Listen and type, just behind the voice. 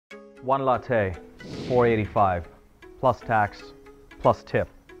One latte, $4.85, plus tax, plus tip.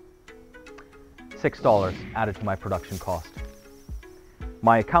 $6 added to my production cost.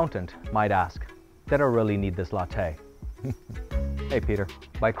 My accountant might ask, did I really need this latte? Hey Peter,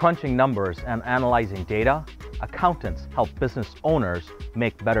 by crunching numbers and analyzing data, accountants help business owners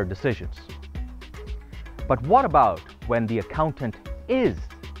make better decisions. But what about when the accountant is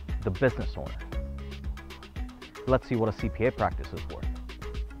the business owner? Let's see what a CPA practice is worth.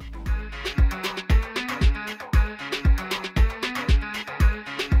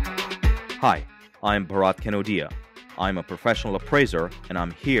 Hi, I'm Bharat Kanodia. I'm a professional appraiser and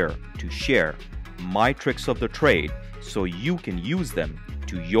I'm here to share my tricks of the trade so you can use them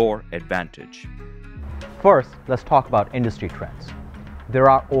to your advantage. First, let's talk about industry trends.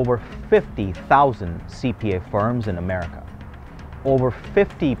 There are over 50,000 CPA firms in America. Over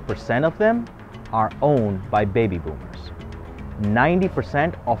 50% of them are owned by baby boomers.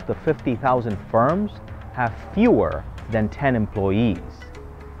 90% of the 50,000 firms have fewer than 10 employees.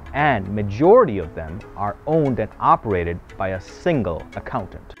 And majority of them are owned and operated by a single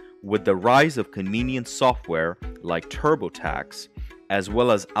accountant. With the rise of convenience software like TurboTax, as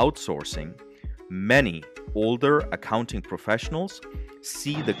well as outsourcing, many older accounting professionals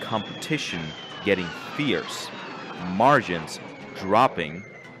see the competition getting fierce, margins dropping,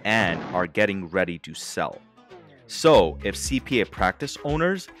 and are getting ready to sell. So, if CPA practice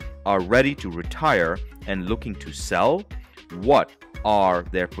owners are ready to retire and looking to sell, what are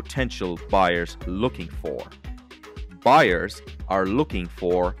their potential buyers looking for? Buyers are looking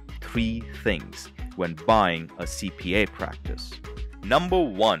for three things when buying a CPA practice. Number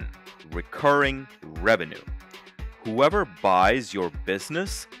one, recurring revenue. Whoever buys your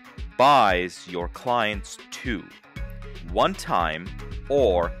business buys your clients too. One-time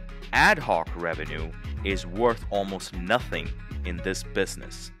or ad hoc revenue is worth almost nothing in this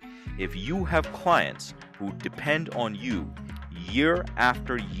business. If you have clients who depend on you year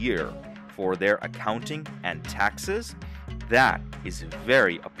after year for their accounting and taxes, that is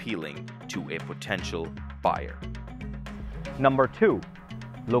very appealing to a potential buyer. Number two,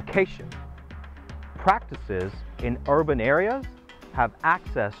 location. Practices in urban areas have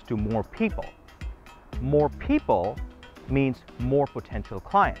access to more people. More people means more potential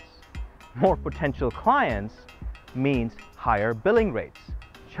clients. More potential clients means higher billing rates.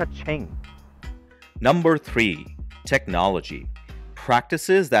 Cha-ching. Number three, technology.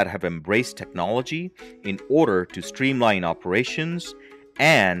 Practices that have embraced technology in order to streamline operations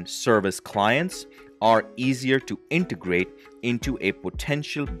and service clients are easier to integrate into a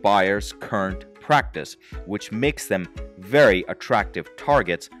potential buyer's current practice, which makes them very attractive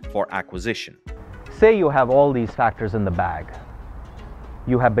targets for acquisition. Say you have all these factors in the bag.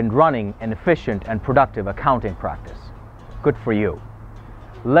 You have been running an efficient and productive accounting practice. Good for you.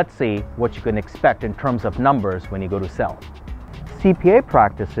 Let's see what you can expect in terms of numbers when you go to sell. CPA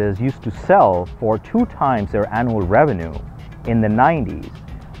practices used to sell for 2 times their annual revenue in the 90s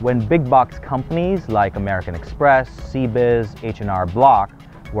when big box companies like American Express, CBiz, H&R Block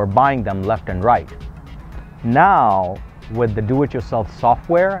were buying them left and right. Now, with the do-it-yourself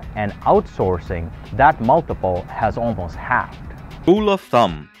software and outsourcing, that multiple has almost halved. Rule of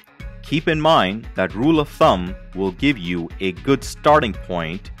thumb. Keep in mind that rule of thumb will give you a good starting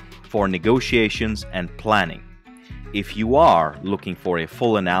point for negotiations and planning. If you are looking for a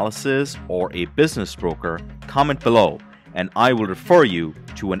full analysis or a business broker, comment below and I will refer you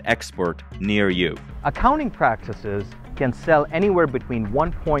to an expert near you. Accounting practices can sell anywhere between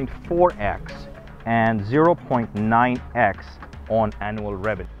 1.4x and 0.9x on annual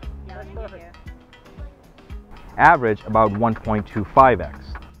revenue. Average about 1.25x.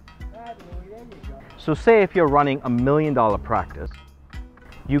 So say if you're running $1 million practice,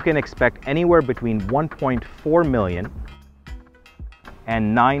 you can expect anywhere between 1.4 million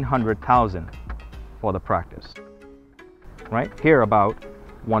and 900,000 for the practice. Right? Here about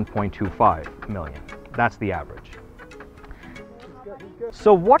 1.25 million. That's the average.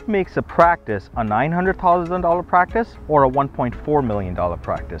 So what makes a practice a $900,000 practice or a $1.4 million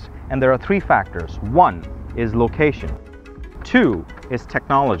practice? And there are 3 factors. 1 is location. 2 is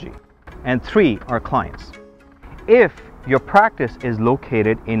technology. And 3 are clients. If your practice is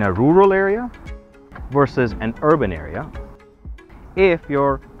located in a rural area versus an urban area, if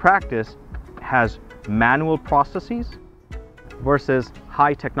your practice has manual processes versus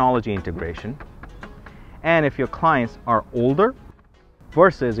high technology integration, and if your clients are older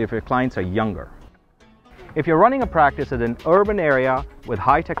versus if your clients are younger. If you're running a practice in an urban area with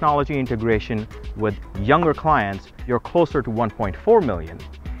high technology integration with younger clients, you're closer to 1.4 million.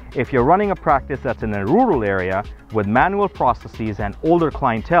 If you're running a practice that's in a rural area with manual processes and older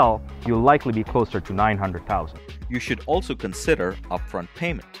clientele, you'll likely be closer to 900,000. You should also consider upfront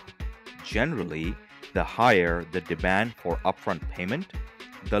payment. Generally, the higher the demand for upfront payment,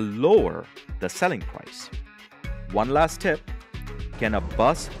 the lower the selling price. One last tip: can a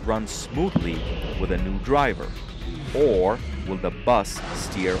bus run smoothly with a new driver, or will the bus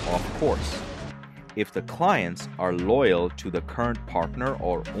steer off course? If the clients are loyal to the current partner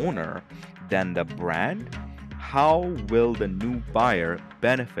or owner, then the brand, how will the new buyer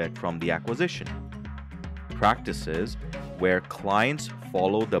benefit from the acquisition? Practices where clients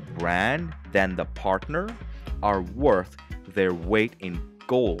follow the brand than the partner are worth their weight in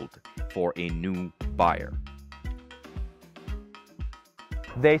gold for a new buyer.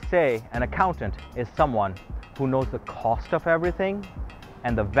 They say an accountant is someone who knows the cost of everything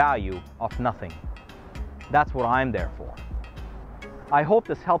and the value of nothing. That's what I'm there for. I hope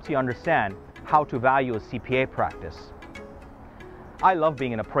this helps you understand how to value a CPA practice. I love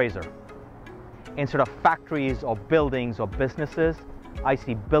being an appraiser. Instead of factories or buildings or businesses, I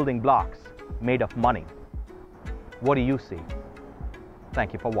see building blocks made of money. What do you see?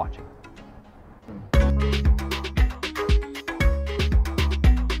 Thank you for watching.